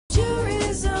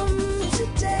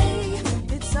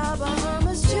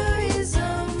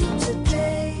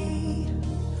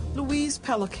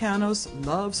Pelacanos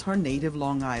loves her native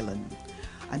Long Island,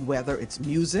 and whether it's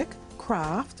music,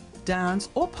 craft, dance,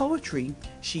 or poetry,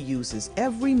 she uses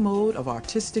every mode of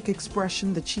artistic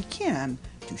expression that she can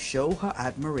to show her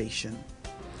admiration.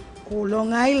 Oh,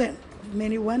 Long Island of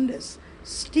many wonders,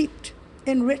 steeped,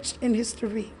 enriched in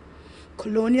history.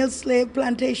 Colonial slave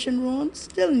plantation ruins,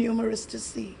 still numerous to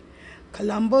see.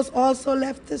 Columbus also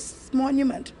left this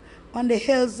monument on the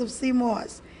hills of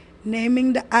Seymour's,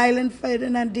 naming the island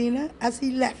Ferdinandina as he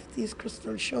left these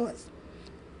crystal shores.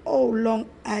 Oh, Long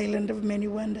Island of many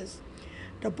wonders.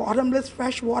 The bottomless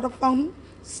freshwater fountain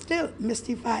still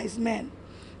mystifies men.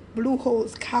 Blue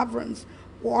holes, caverns,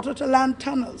 water-to-land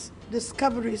tunnels,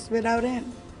 discoveries without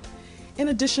end. In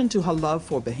addition to her love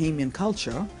for Bahamian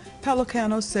culture,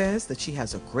 Pelacanos says that she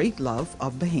has a great love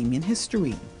of Bahamian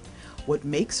history. What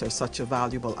makes her such a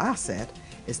valuable asset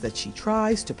is that she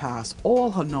tries to pass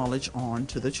all her knowledge on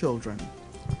to the children.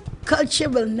 Culture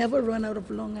will never run out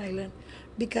of Long Island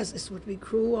because it's what we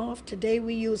grew off. Today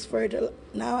we use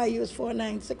now I use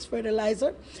 496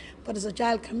 fertilizer, but as a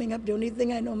child coming up, the only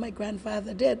thing I know my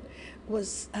grandfather did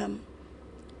was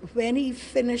when he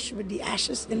finished with the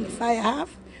ashes in the fire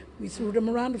half, we threw them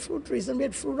around the fruit trees and we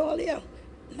had fruit all year,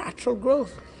 natural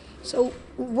growth. So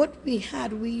what we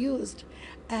had, we used.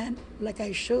 And like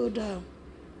I showed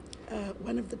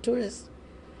one of the tourists,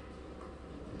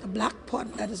 the black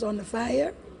pot that is on the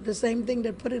fire, the same thing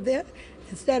that put it there.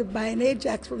 Instead of buying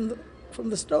Ajax from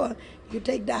the store, you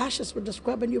take the ashes with the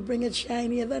scrub and you bring it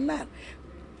shinier than that.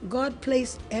 God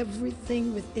placed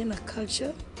everything within a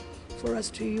culture for us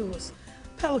to use.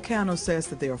 Pelacanos says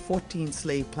that there are 14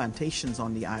 slave plantations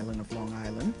on the island of Long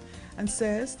Island and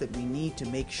says that we need to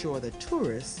make sure that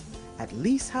tourists at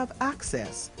least have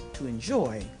access to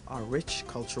enjoy our rich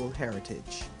cultural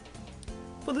heritage.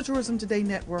 For the Tourism Today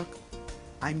Network,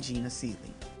 I'm Gina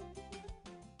Seeley.